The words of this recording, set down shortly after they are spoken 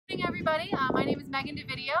Good morning, everybody. My name is Megan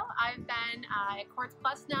DeVideo. I've been at Quartz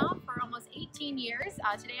Plus now for almost 18 years.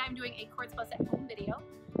 Today I'm doing a Quartz Plus at home video.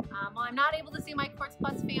 While I'm not able to see my Quartz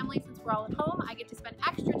Plus family since we're all at home, I get to spend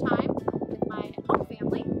extra time with my home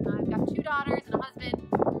family. I've got 2 daughters and a husband.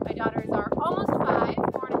 My daughters are almost 5,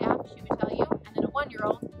 4 and a half, she would tell you, and then a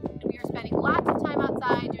 1-year-old. And we are spending lots of time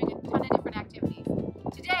outside doing a ton of different activities.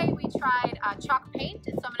 Today we tried chalk paint,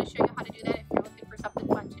 and so I'm going to show you how to do that if you're looking for something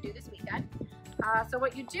fun to do this weekend. So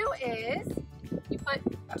what you do is you put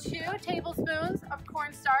 2 tablespoons of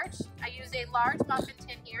cornstarch. I used a large muffin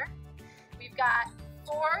tin here. We've got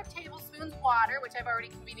 4 tablespoons water, which I've already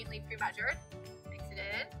conveniently pre-measured. Mix it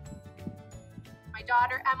in. My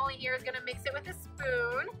daughter Emily here is going to mix it with a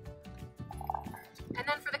spoon. And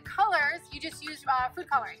then for the colors, you just use food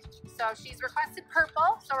coloring. So she's requested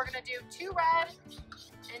purple, so we're going to do 2 red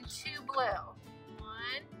and 2 blue. 1,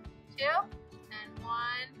 2, and 1,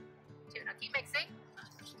 2. Now keep mixing.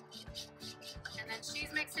 And then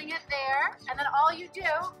she's mixing it there. And then all you do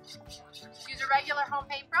is use a regular home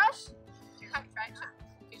paintbrush. Teach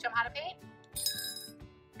them how to paint.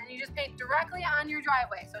 And you just paint directly on your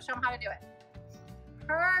driveway. So show them how to do it.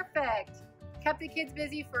 Perfect. Kept the kids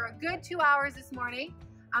busy for a good 2 hours this morning.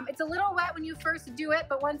 It's a little wet when you first do it,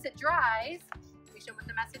 but once it dries, let me show what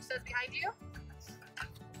the message says behind you.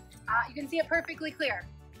 You can see it perfectly clear.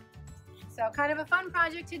 So kind of a fun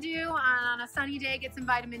project to do on a sunny day, get some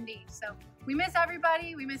vitamin D. So we miss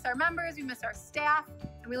everybody, we miss our members, we miss our staff,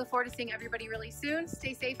 and we look forward to seeing everybody really soon.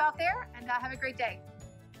 Stay safe out there and have a great day.